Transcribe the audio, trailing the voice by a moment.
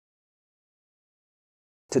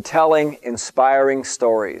to telling inspiring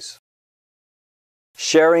stories,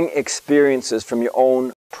 sharing experiences from your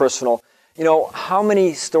own personal. You know, how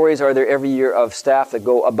many stories are there every year of staff that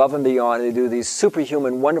go above and beyond and they do these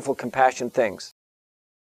superhuman, wonderful, compassionate things,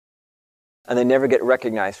 and they never get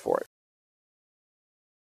recognized for it?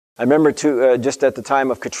 I remember too, just at the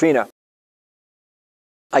time of Katrina,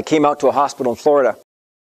 I came out to a hospital in Florida,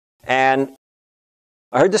 and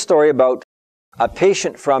I heard the story about a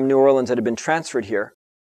patient from New Orleans that had been transferred here,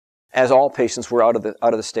 as all patients were out of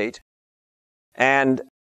the state, and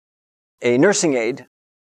a nursing aide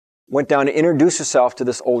went down to introduce herself to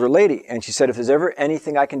this older lady, and she said, "If there's ever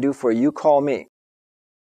anything I can do for you, you call me."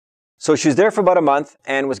 So she was there for about a month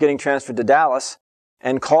and was getting transferred to Dallas,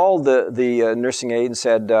 and called the nursing aide and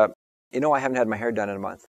said, "You know, I haven't had my hair done in a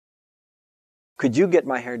month. Could you get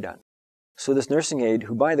my hair done?" So this nursing aide,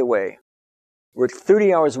 who, by the way, worked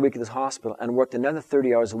 30 hours a week at this hospital and worked another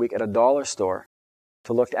 30 hours a week at a dollar store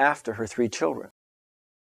to look after her 3 children,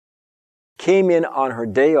 came in on her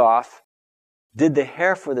day off, did the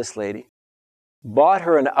hair for this lady, bought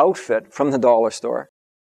her an outfit from the dollar store,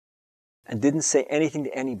 and didn't say anything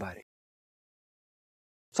to anybody.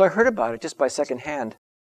 So I heard about it just by second hand.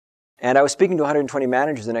 And I was speaking to 120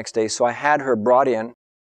 managers the next day, so I had her brought in.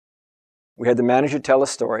 We had the manager tell a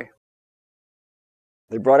story.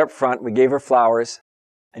 They brought up front, we gave her flowers,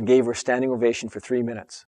 and gave her a standing ovation for 3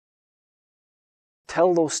 minutes.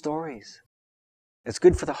 Tell those stories. It's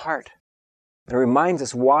good for the heart. It reminds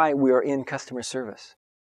us why we are in customer service.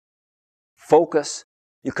 Focus.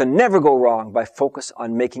 You can never go wrong by focus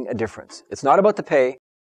on making a difference. It's not about the pay.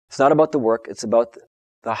 It's not about the work. It's about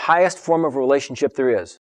the highest form of relationship there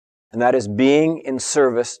is. And that is being in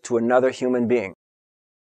service to another human being.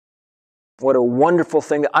 What a wonderful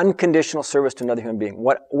thing, the unconditional service to another human being.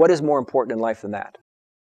 What is more important in life than that?